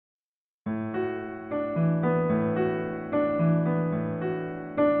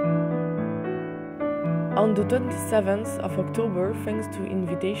On the 27th of October, thanks to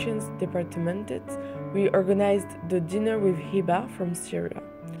invitations departmented, we organized the dinner with Hiba from Syria.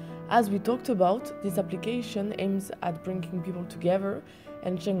 As we talked about, this application aims at bringing people together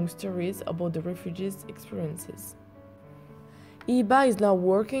and sharing stories about the refugees' experiences. Hiba is now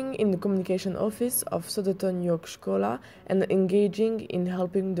working in the communication office of Sudeten York Schola and engaging in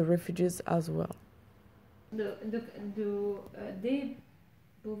helping the refugees as well. Det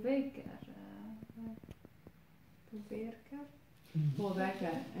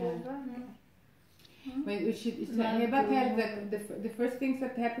påverkar. The first things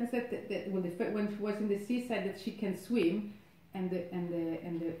that happens when she was in the seaside, that she can swim, and the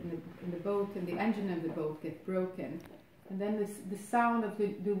boat and the engine of the boat get broken, and then the sound of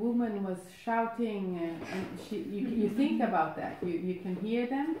the woman was shouting, and you think about that, you can hear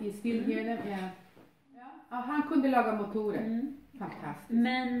them, you still hear them, yeah. Han kunde laga motorer. Fantastiskt.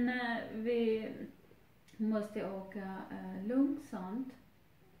 Men vi måste åka långsamt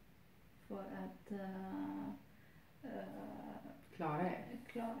för att klara.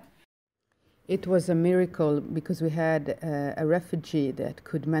 It was a miracle because we had a refugee that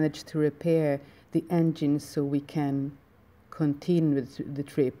could manage to repair the engine so we can continue with the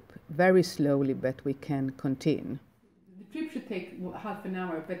trip very slowly, but we can continue. The trip should take half an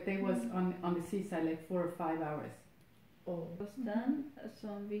hour, but they was on the seaside like 4 or 5 hours. Oh.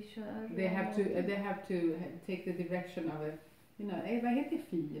 Som vi kör. They have to take the direction of a, vad heter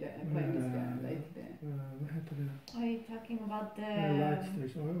fyra på engelska? Vad heter det? Are you talking about the light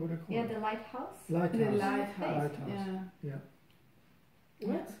station? What do you call yeah, it? the lighthouse? The lighthouse. Yeah.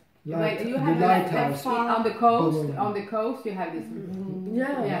 What? You have the lighthouse on the coast. On the coast, you have this.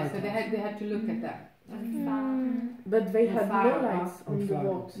 Yeah. So they had to look at that. But they had no lights on the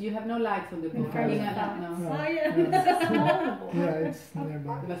boat. You have no lights on the boat. No. Yeah, it's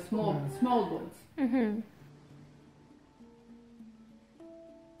nearby. They were small boats.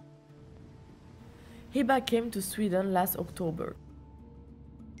 Hiba came to Sweden last October.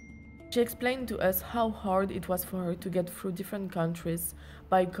 She explained to us how hard it was for her to get through different countries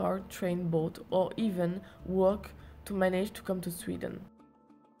by car, train, boat, or even walk to manage to come to Sweden.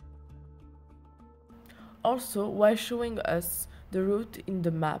 Also, while showing us the route in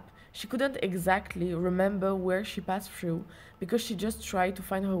the map, she couldn't exactly remember where she passed through because she just tried to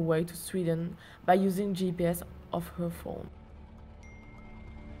find her way to Sweden by using GPS of her phone.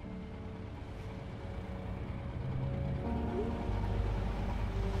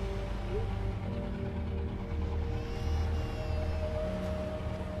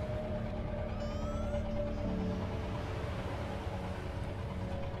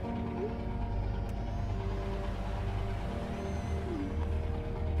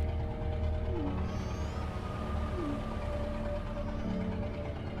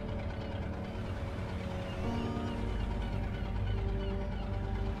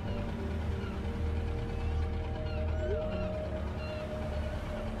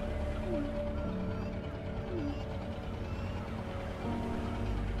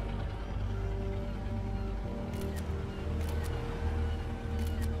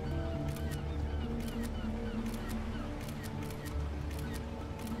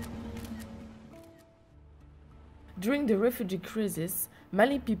 During the refugee crisis,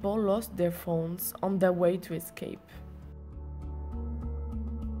 many people lost their phones on their way to escape.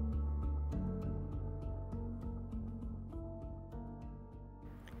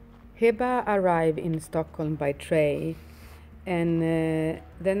 Hiba arrived in Stockholm by train, and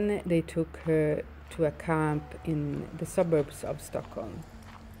then they took her to a camp in the suburbs of Stockholm.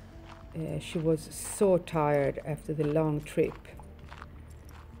 She was so tired after the long trip.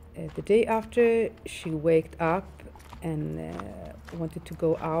 The day after, she waked up and wanted to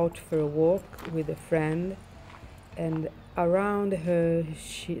go out for a walk with a friend, and around her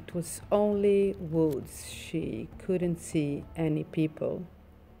it was only woods. She couldn't see any people.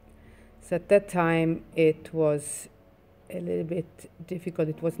 So at that time it was a little bit difficult.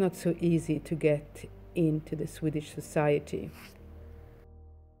 It was not so easy to get into the Swedish society.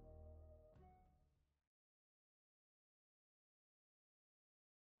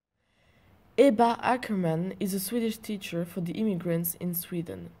 Ebba Ackerman is a Swedish teacher for the immigrants in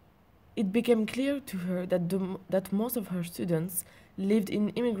Sweden. It became clear to her that most of her students lived in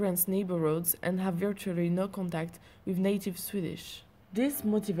immigrants' neighborhoods and have virtually no contact with native Swedish. This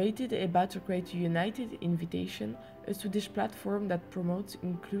motivated Ebba to create a United Invitation, a Swedish platform that promotes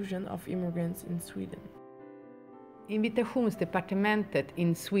inclusion of immigrants in Sweden. Invitationsdepartementet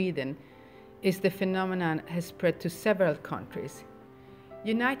in Sweden is the phenomenon has spread to several countries.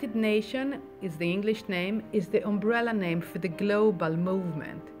 United Nations is the English name, is the umbrella name for the global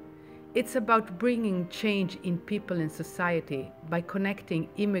movement. It's about bringing change in people in society by connecting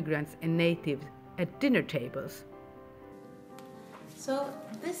immigrants and natives at dinner tables. So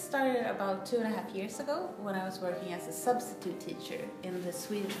this started about 2.5 years ago when I was working as a substitute teacher in the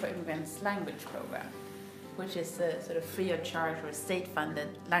Swedish for Immigrants language program, which is a sort of free of charge or state-funded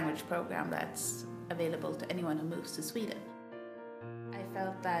language program that's available to anyone who moves to Sweden. I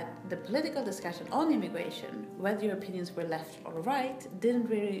felt that the political discussion on immigration, whether your opinions were left or right, didn't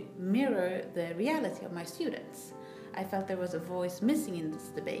really mirror the reality of my students. I felt there was a voice missing in this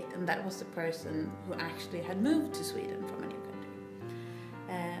debate, and that was the person who actually had moved to Sweden from a new country.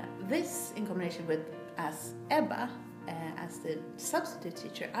 This, in combination with, as Ebba, as the substitute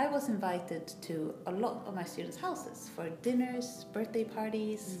teacher, I was invited to a lot of my students' houses for dinners, birthday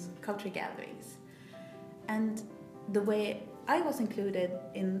parties, cultural gatherings. And the way I was included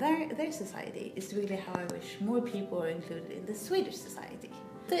in their society is really how I wish more people were included in the Swedish society.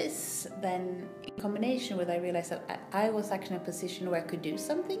 This then, in combination with I realized that I was actually in a position where I could do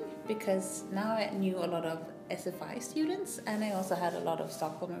something, because now I knew a lot of SFI students and I also had a lot of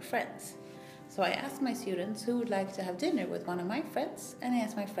Stockholmer friends. So I asked my students who would like to have dinner with one of my friends, and I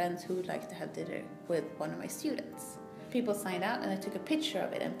asked my friends who would like to have dinner with one of my students. People signed out and I took a picture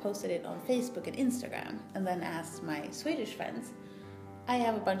of it and posted it on Facebook and Instagram, and then asked my Swedish friends, I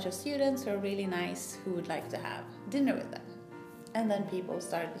have a bunch of students who are really nice who would like to have dinner with them. And then people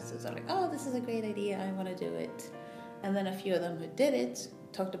started to say, like, oh, this is a great idea, I want to do it. And then a few of them who did it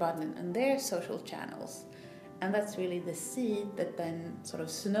talked about it in their social channels. And that's really the seed that then sort of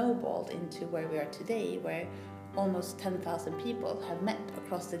snowballed into where we are today, where almost 10,000 people have met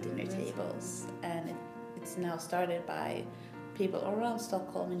across the dinner tables. And it's now started by people around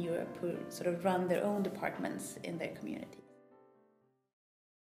Stockholm and Europe who sort of run their own departments in their community.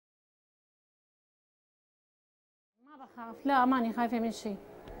 ما بخاف، لا ماني خايفة من شيء،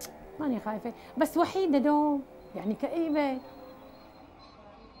 ماني خايفة، بس وحيدة دوم، يعني كئيبة.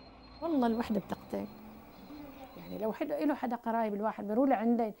 والله الوحدة بتقتل. يعني لو له حدا قرايب الواحد بيروح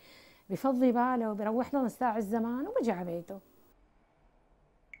لعنده بفضي باله وبيروح له ساعة الزمان وبرجع على بيته.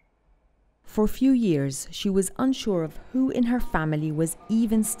 For a few years, she was unsure of who in her family was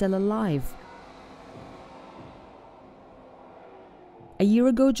even still alive. A year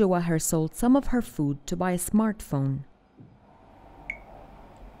ago, Joaher sold some of her food to buy a smartphone.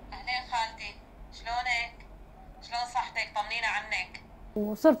 أهلين خالتي، شلونك؟ شلون صحتك؟ طمنينا عنك.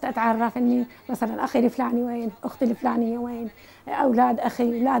 وصرت أتعرف إني مثلا أخي الفلاني وين، أختي الفلانية وين، أولاد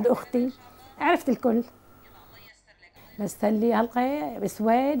أخي، أولاد أختي، عرفت الكل. بس لي هلقة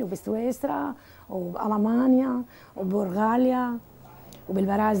بالسويد وبسويسرا وبألمانيا وببرغاليا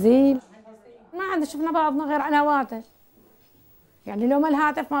وبالبرازيل. ما عاد شفنا بعضنا غير على هواتف. يعني لو ما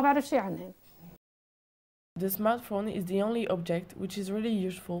الهاتف ما بعرف شيء عنهم. The smartphone is the only object which is really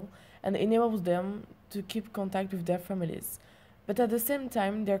useful and enables them to keep contact with their families. But at the same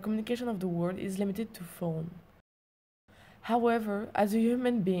time, their communication of the world is limited to phone. However, as a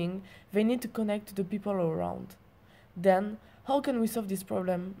human being, they need to connect to the people around. Then, how can we solve this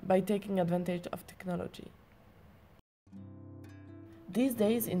problem? By taking advantage of technology. These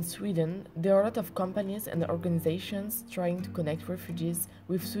days in Sweden, there are a lot of companies and organizations trying to connect refugees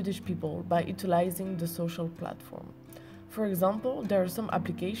with Swedish people by utilizing the social platform. For example, there are some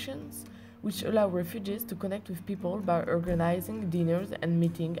applications which allow refugees to connect with people by organizing dinners and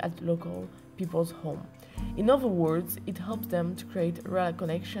meetings at local people's home. In other words, it helps them to create real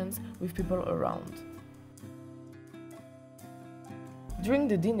connections with people around. During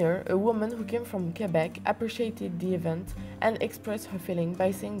the dinner, a woman who came from Quebec appreciated the event and expressed her feeling by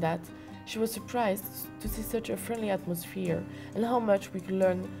saying that she was surprised to see such a friendly atmosphere and how much we could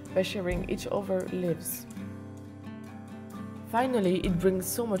learn by sharing each other's lives. Finally, it brings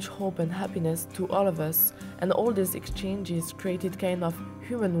so much hope and happiness to all of us, and all these exchanges created kind of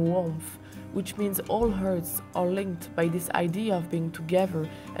human warmth, which means all hearts are linked by this idea of being together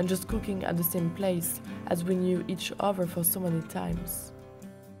and just cooking at the same place as we knew each other for so many times.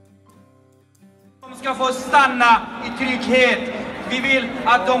 De ska få stanna i trygghet. Vi vill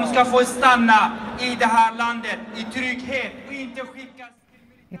att de ska få stanna i det här landet i trygghet och inte skickas.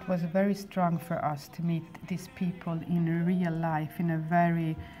 It was very strong for us to meet these people in real life, in a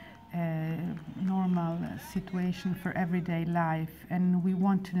very normal situation for everyday life, and we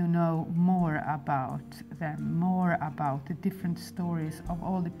want to know more about them, more about the different stories of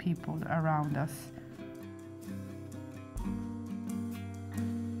all the people around us.